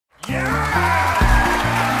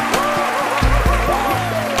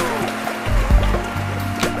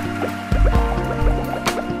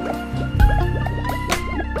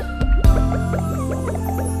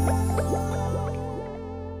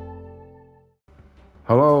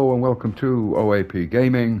Hello and welcome to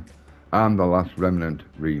OAP-Gaming and the last Remnant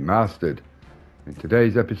Remastered. In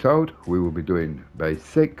today's episode we will be doing Base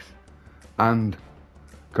 6 and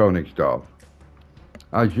Königsdorf.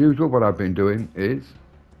 As usual, what I've been doing is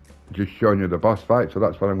just showing you the boss fight, so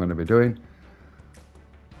that's what I'm going to be doing.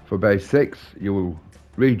 For Base 6 you will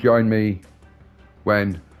rejoin me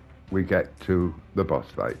when we get to the boss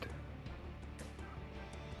fight.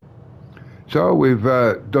 So we've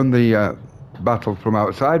done the battle from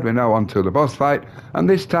outside. We're now on to the boss fight, and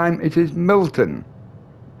this time it is Milton.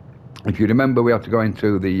 If you remember, we had to go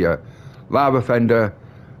into the lava fender,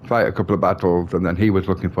 fight a couple of battles, and then he was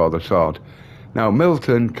looking for the sword. Now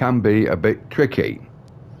Milton can be a bit tricky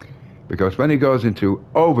because when he goes into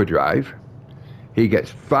overdrive he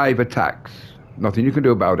gets 5 attacks, nothing you can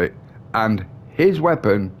do about it, and his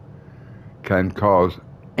weapon can cause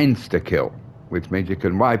insta-kill, which means you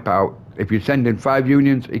can wipe out. If you send in 5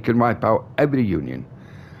 unions, it can wipe out every union.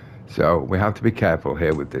 So we have to be careful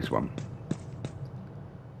here with this one.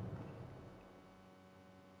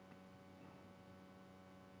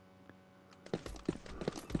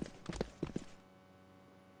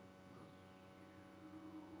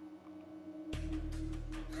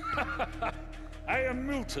 I am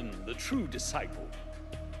Milton, the true disciple,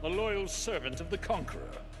 a loyal servant of the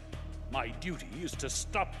Conqueror. My duty is to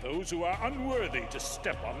stop those who are unworthy to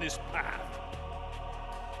step on this path.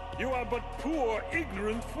 You are but poor,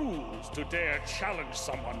 ignorant fools to dare challenge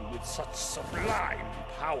someone with such sublime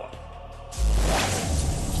power.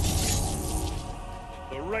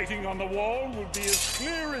 The writing on the wall will be as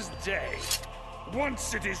clear as day,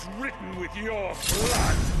 once it is written with your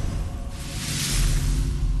blood.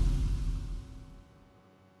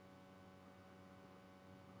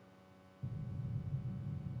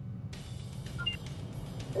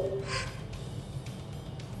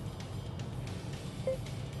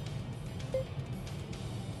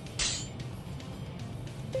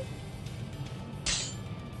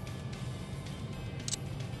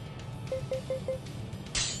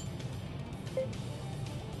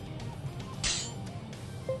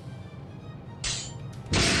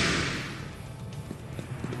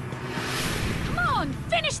 Come on,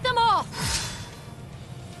 finish them off!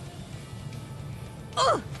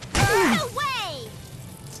 No way!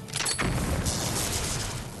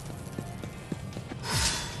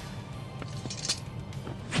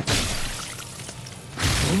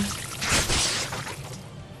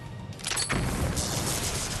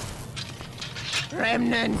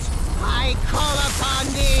 Remnant, I call upon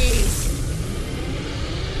thee!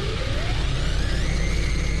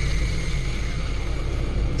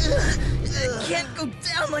 It can't go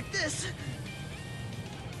down like this!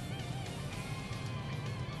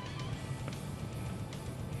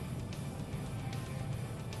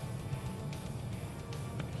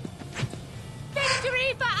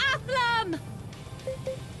 Victory for Athlum!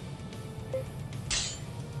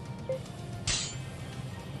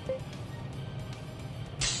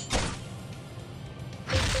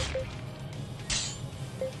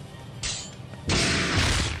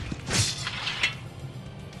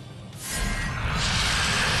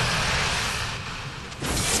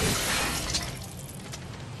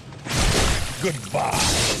 Goodbye,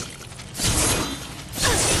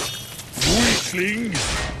 weakling!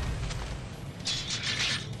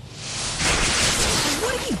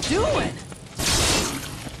 What are you doing?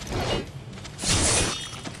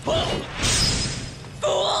 Fool!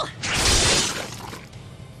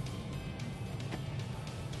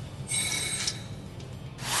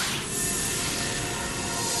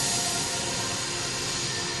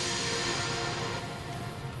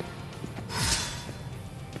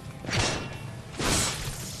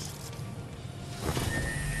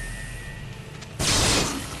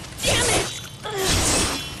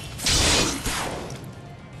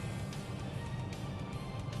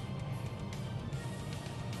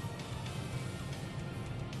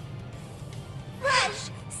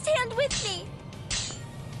 Stand with me!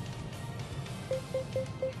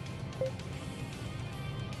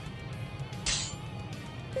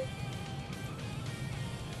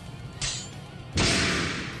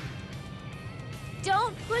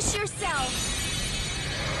 Don't push yourself!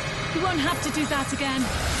 You won't have to do that again.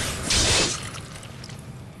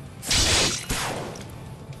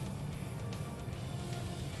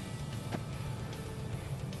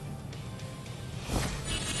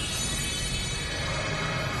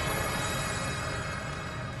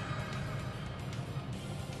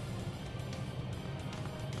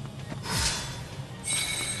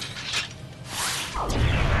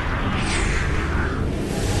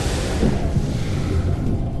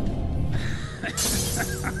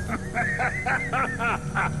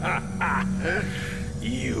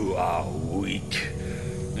 You are weak,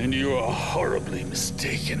 and you are horribly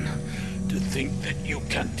mistaken to think that you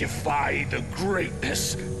can defy the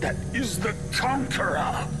greatness that is the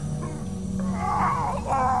Conqueror.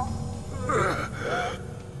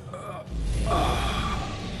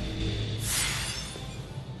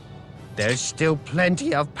 There's still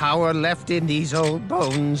plenty of power left in these old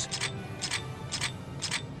bones.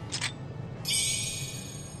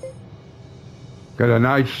 Got a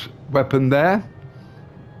nice weapon there.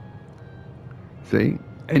 See,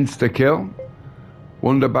 insta-kill.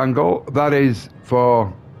 Wonder Bangle, that is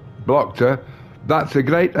for Blockter. That's a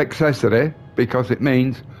great accessory because it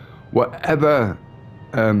means whatever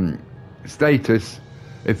status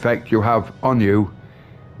effect you have on you,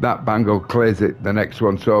 that bangle clears it the next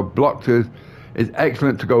one. So Blockter is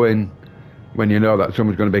excellent to go in when you know that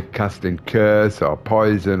someone's going to be casting curse or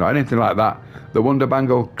poison or anything like that. The Wonder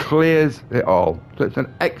Bangle clears it all. So it's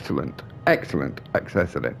an excellent, excellent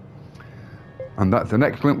accessory. And that's an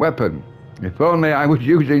excellent weapon. If only I was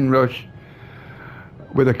using Rush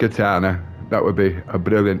with a katana, that would be a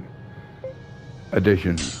brilliant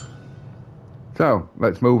addition. So,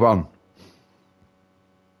 let's move on.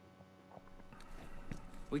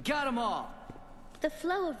 We got them all. The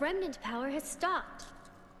flow of remnant power has stopped.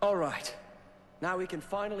 All right. Now we can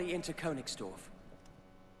finally enter Königsdorf.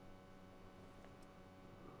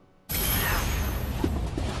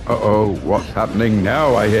 Uh-oh, what's happening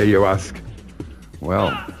now, I hear you ask? Well...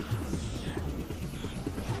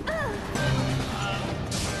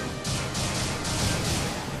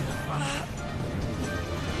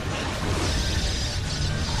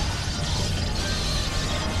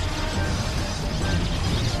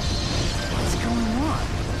 What's going on?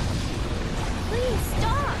 Please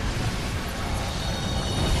stop.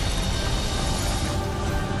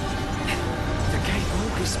 The gate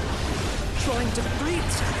Luke is trying to breathe.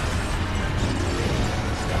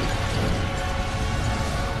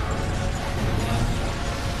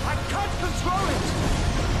 I can't control it!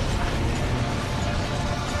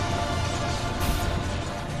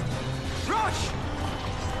 Rush!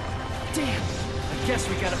 Damn! I guess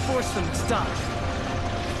we gotta force them to stop.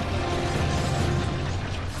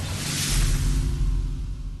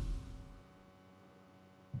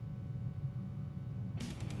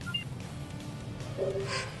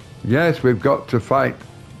 Yes, we've got to fight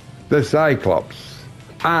the Cyclops.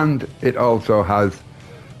 And it also has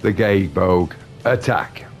the Gagbog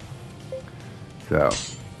attack. So...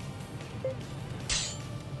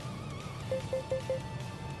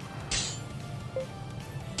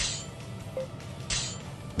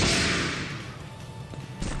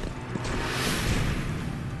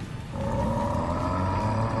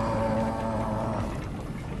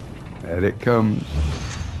 there it comes.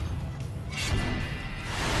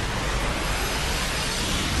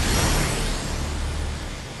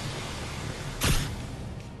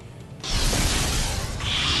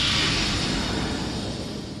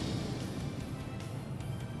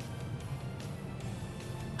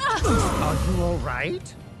 Are you all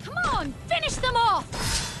right? Come on, finish them off!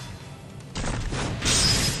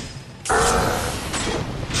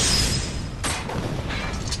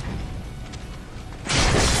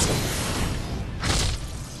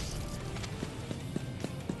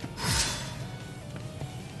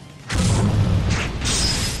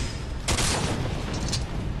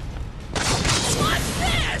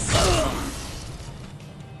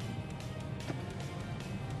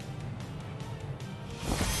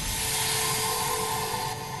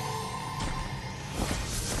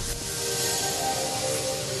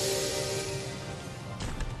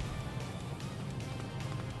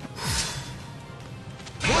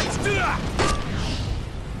 What's this? What's that?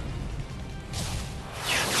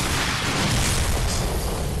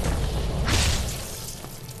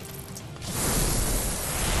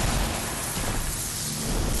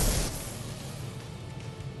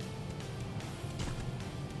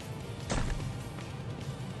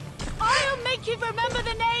 I'll make you remember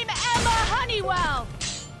the name Emma Honeywell!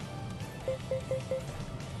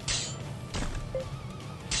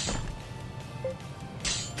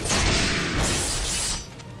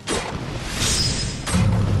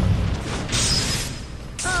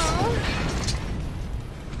 Oh.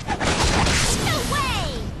 No way!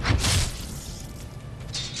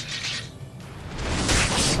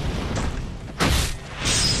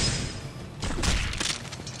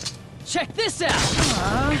 Check this out!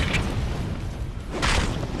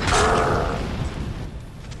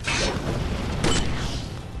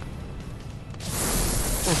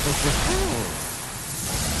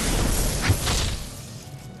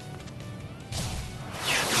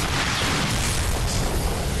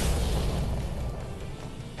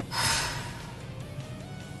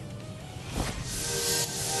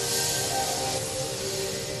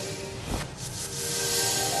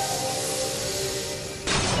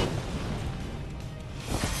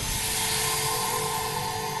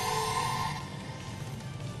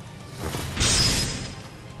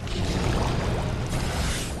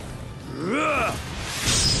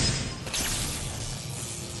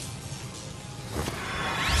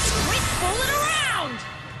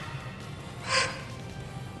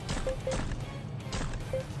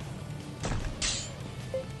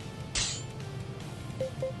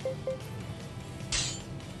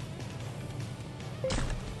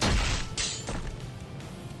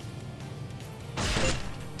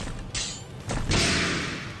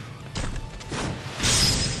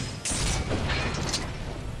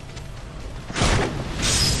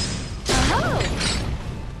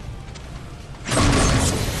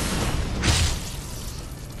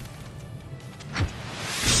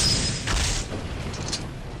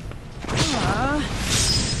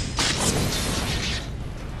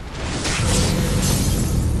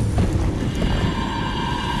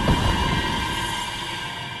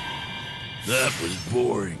 That was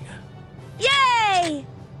boring. Yay!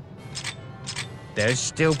 There's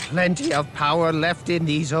still plenty of power left in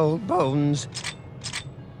these old bones.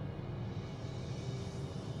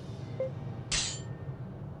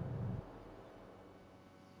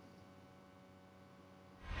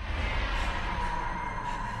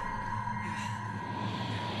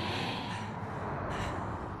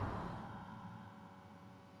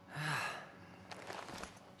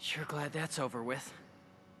 Sure glad that's over with.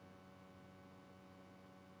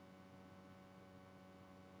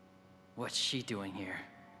 What's she doing here?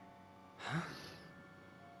 Huh?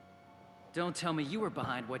 Don't tell me you were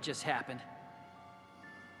behind what just happened.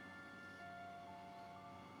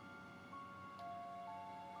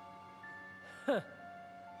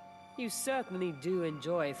 You certainly do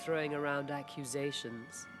enjoy throwing around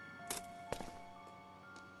accusations.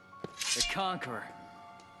 The Conqueror.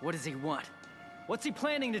 What does he want? What's he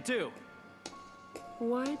planning to do?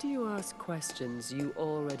 Why do you ask questions you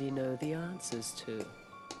already know the answers to?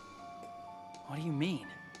 What do you mean?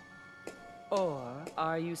 Or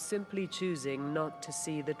are you simply choosing not to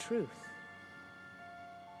see the truth?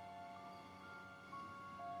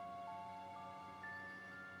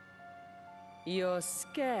 You're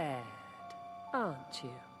scared, aren't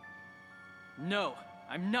you? No,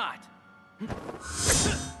 I'm not.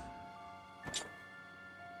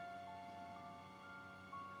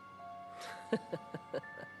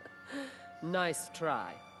 Nice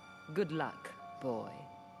try. Good luck, boy.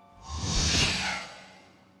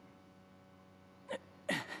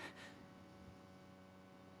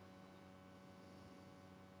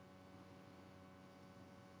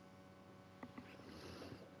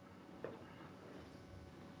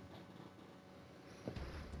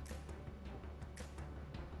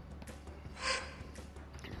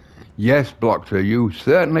 Yes, Blockter, you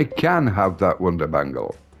certainly can have that Wonder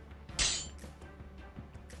Bangle.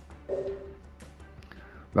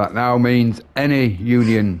 That now means any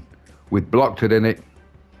union with Blockter in it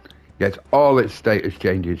gets all its status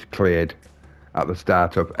changes cleared at the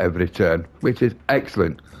start of every turn, which is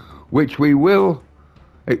excellent, which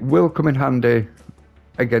it will come in handy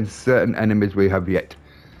against certain enemies we have yet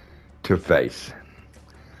to face.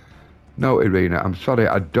 No, Irina, I'm sorry,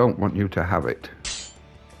 I don't want you to have it.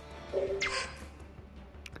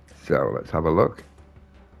 So let's have a look.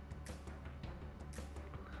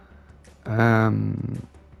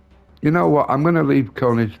 You know what? I'm going to leave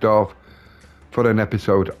Königsdorf for an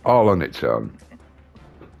episode all on its own.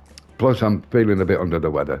 Plus, I'm feeling a bit under the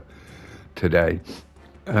weather today.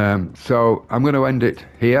 So I'm going to end it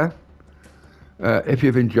here. If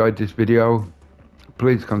you've enjoyed this video,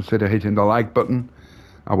 please consider hitting the like button.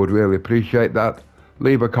 I would really appreciate that.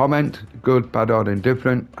 Leave a comment, good, bad or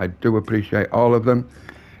indifferent. I do appreciate all of them.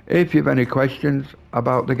 If you have any questions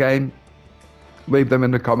about the game, leave them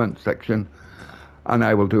in the comment section and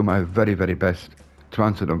I will do my very, very best to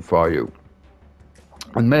answer them for you.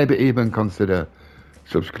 And maybe even consider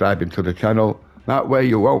subscribing to the channel. That way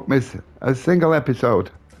you won't miss a single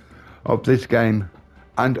episode of this game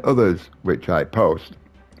and others which I post.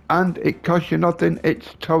 And it costs you nothing,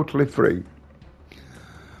 it's totally free.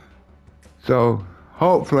 So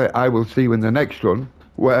hopefully I will see you in the next one,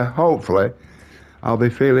 where hopefully I'll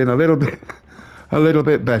be feeling a little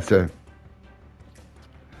bit better.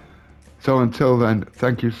 So until then,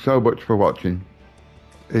 thank you so much for watching.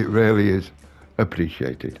 It really is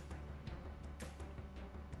appreciated.